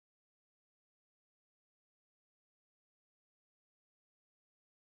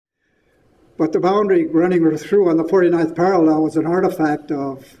But the boundary running through on the 49th parallel was an artifact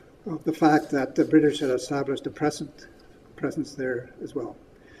of the fact that the British had established a presence there as well.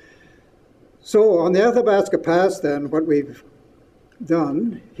 So on the Athabasca Pass then, what we've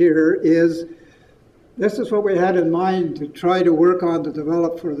done here is, this is what we had in mind to try to work on to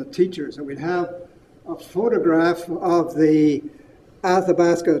develop for the teachers. And we'd have a photograph of the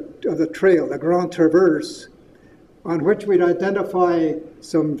Athabasca, of the trail, the Grande Traverse, on which we'd identify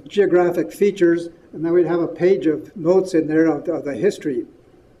some geographic features, and then we'd have a page of notes in there of the history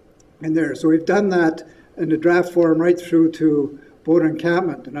in there. So we've done that in the draft form right through to boat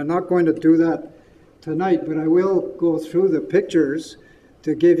encampment, and I'm not going to do that tonight, but I will go through the pictures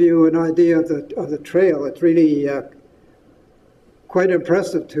to give you an idea of the trail. It's really quite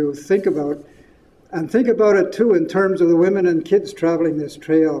impressive to think about, and think about it too in terms of the women and kids traveling this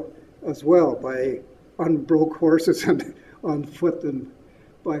trail as well, by unbroke horses and on foot and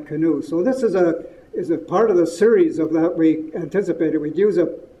by canoe. So this is a part of the series of that we anticipated. We'd use a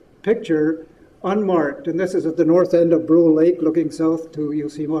picture unmarked, and this is at the north end of Brule Lake, looking south to, you'll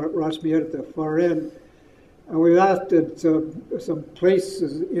see Rochemiette at the far end. And we've added some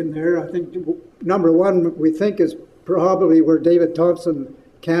places in there. I think number one we think is probably where David Thompson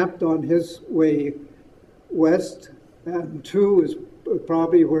camped on his way west, and two is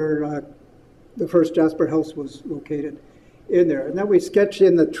probably where the first Jasper House was located in there. And then we sketch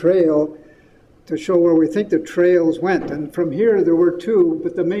in the trail to show where we think the trails went. And from here there were two,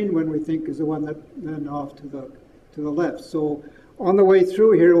 but the main one we think is the one that went off to the left. So on the way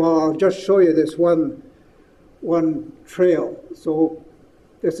through here, well, I'll just show you this one trail. So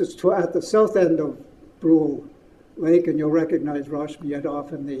this is at the south end of Brule Lake, and you'll recognize Rochemiette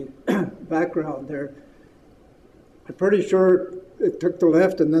off in the background there. I'm pretty sure it took the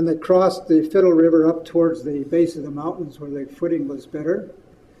left, and then they crossed the Fiddle River up towards the base of the mountains where the footing was better.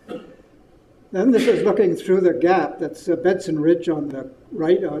 Then this is looking through the gap. That's Benson Ridge on the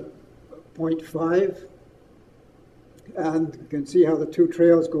right at 0.5. And you can see how the two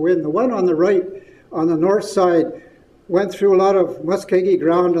trails go in. The one on the right, on the north side, went through a lot of muskegee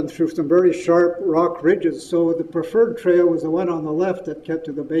ground and through some very sharp rock ridges. So the preferred trail was the one on the left that kept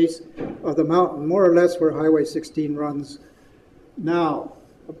to the base of the mountain, more or less where Highway 16 runs now.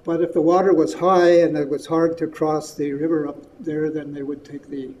 But if the water was high and it was hard to cross the river up there, then they would take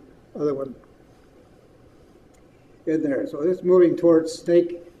the other one in there. So this moving towards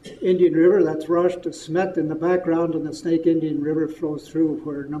Snake Indian River. That's Roche de Smet in the background, and the Snake Indian River flows through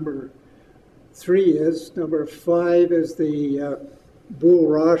where number 3 is. Number 5 is the Boule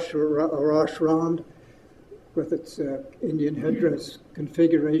Roche or Roche Ronde with its Indian headdress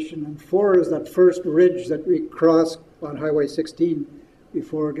configuration. And 4 is that first ridge that we cross on Highway 16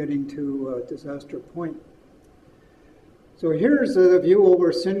 before getting to Disaster Point. So here's the view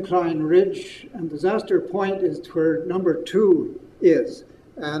over Syncline Ridge, and Disaster Point is where number 2 is.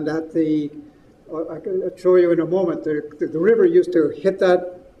 And at I'll show you in a moment, the river used to hit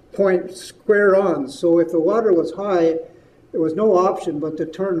that point square on. So if the water was high, there was no option but to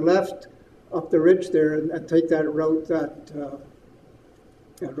turn left up the ridge there and take that route that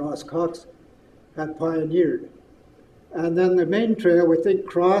Ross Cox had pioneered. And then the main trail, we think,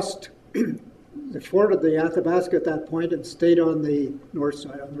 crossed the fort of the Athabasca at that point and stayed on the north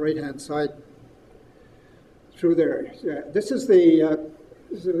side, on the right-hand side through there. Yeah, this is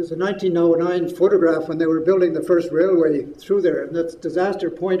it was a 1909 photograph when they were building the first railway through there, and that's Disaster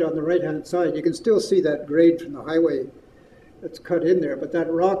Point on the right-hand side. You can still see that grade from the highway that's cut in there, but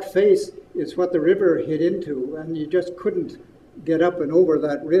that rock face is what the river hit into, and you just couldn't get up and over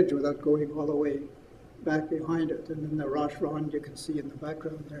that ridge without going all the way back behind it. And then the Roche Ronde you can see in the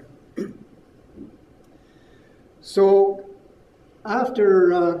background there. So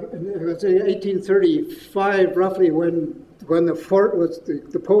after, let's say 1835, roughly, when the fort was,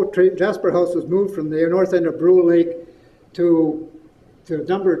 the Jasper House was moved from the north end of Brule Lake to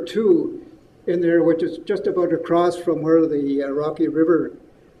number 2 in there, which is just about across from where the Rocky River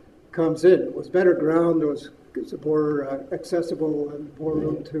comes in. It was better ground, it was more accessible and more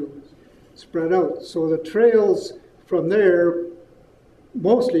room to spread out. So the trails from there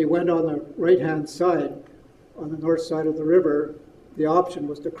mostly went on the right-hand side, on the north side of the river. The option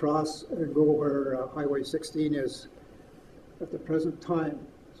was to cross and go where Highway 16 is at the present time.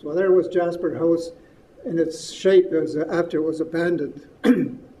 So there was Jasper House in its shape after it was abandoned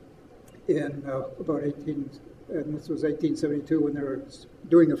in about and this was 1872 when they were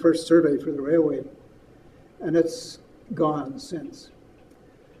doing the first survey for the railway, and it's gone since.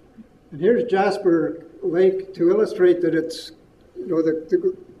 And here's Jasper Lake to illustrate that it's,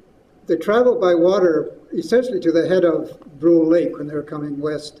 they traveled by water essentially to the head of Brule Lake when they were coming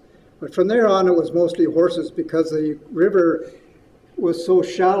west But from there on, it was mostly horses because the river was so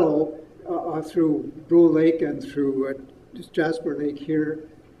shallow through Brew Lake and through Jasper Lake here.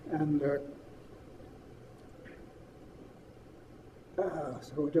 And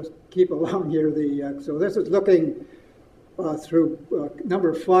so we'll just keep along here. So this is looking through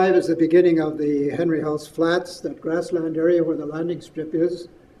number 5 is the beginning of the Henry House Flats, that grassland area where the landing strip is.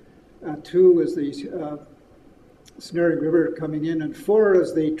 2 is the Snaring River coming in, and 4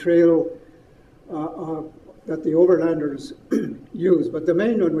 is the trail that the overlanders use. But the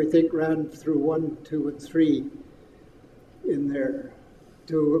main one we think ran through 1, 2, and 3 in there.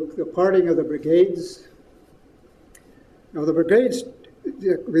 To the parting of the brigades. Now the brigades,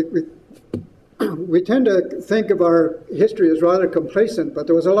 we tend to think of our history as rather complacent, but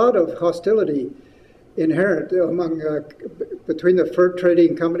there was a lot of hostility inherent among between the fur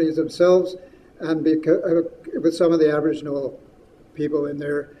trading companies themselves and with some of the Aboriginal people in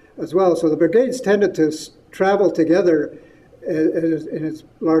there as well. So the brigades tended to travel together in as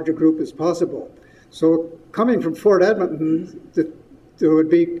large a group as possible. So coming from Fort Edmonton, there would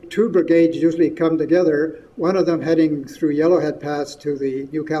be 2 brigades usually come together, one of them heading through Yellowhead Pass to the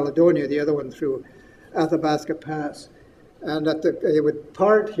New Caledonia, the other one through Athabasca Pass. And they would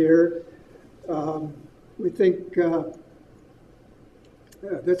part here. We think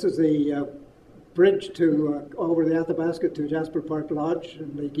this is the bridge to over the Athabasca to Jasper Park Lodge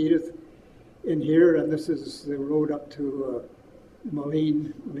and Lake Edith in here, and this is the road up to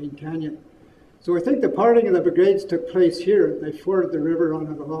Moline Canyon. So I think the parting of the brigades took place here. They forded the river on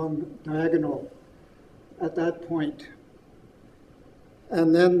a long diagonal at that point.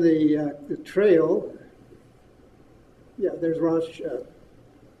 And then the trail, there's Roche,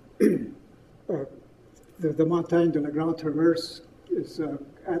 the Montagne de la Grande Traverse is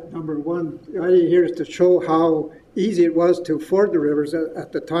at number 1. The idea here is to show how easy it was to ford the rivers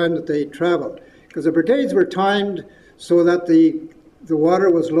at the time that they traveled. Because the brigades were timed so that the water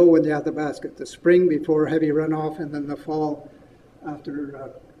was low in the Athabasca, the spring before heavy runoff, and then the fall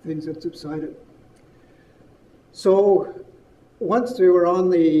after things had subsided. So once we were on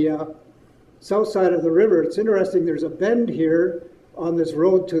the south side of the river, it's interesting, there's a bend here on this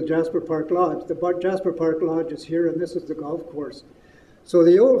road to Jasper Park Lodge. The Jasper Park Lodge is here, and this is the golf course. So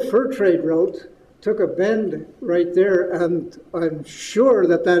the old fur trade route took a bend right there, and I'm sure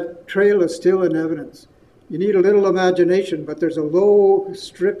that trail is still in evidence. You need a little imagination, but there's a low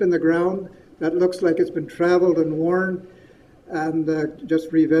strip in the ground that looks like it's been traveled and worn and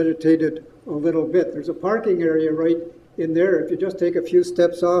just revegetated a little bit. There's a parking area right in there. If you just take a few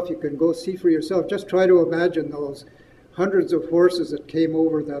steps off, you can go see for yourself. Just try to imagine those hundreds of horses that came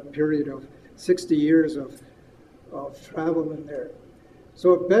over that period of 60 years of travel in there.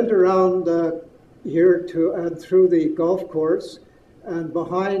 So it bent around here and through the golf course and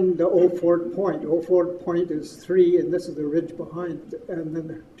behind the Old Fort Point. Old Fort Point is 3, and this is the ridge behind, and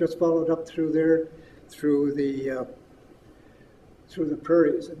then just followed up through there, through the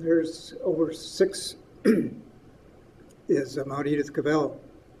prairies. And there's over 6 is Mount Edith Cavell.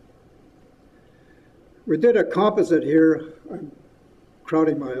 We did a composite here. I'm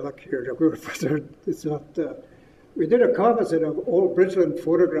crowding my luck here, but it's not. We did a composite of old Bridgeland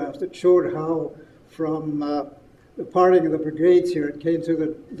photographs that showed how from the parting of the brigades here, it came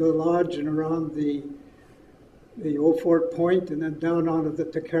through the lodge and around the Old Fort Point, and then down onto the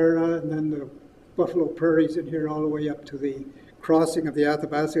Takara, and then the Buffalo Prairies in here all the way up to the crossing of the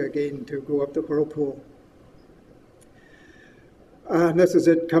Athabasca again to go up the Whirlpool. And this is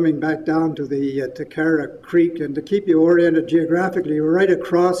it coming back down to the Takara Creek. And to keep you oriented geographically, we're right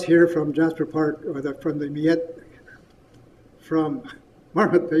across here from Jasper Park, or from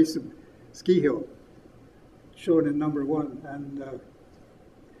Marmot Basin Ski Hill, shown in number 1. And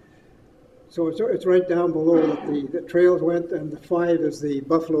so it's right down below that the trails went, and the 5 is the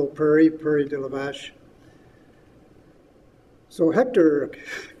Buffalo Prairie de la Vache. So Hector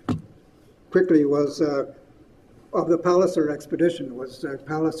quickly was of the Palliser expedition. Was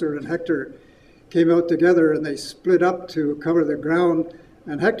Palliser and Hector came out together, and they split up to cover the ground.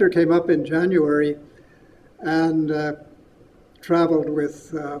 And Hector came up in January and traveled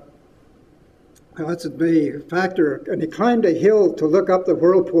with Hudson Bay factor, and he climbed a hill to look up the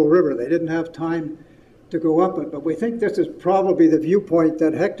Whirlpool River. They didn't have time to go up it, but we think this is probably the viewpoint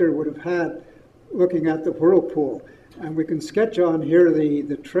that Hector would have had looking at the Whirlpool. And we can sketch on here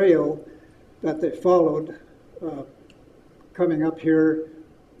the trail that they followed, coming up here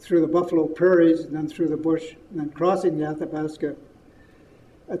through the Buffalo Prairies and then through the bush and then crossing the Athabasca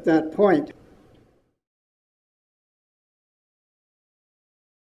at that point.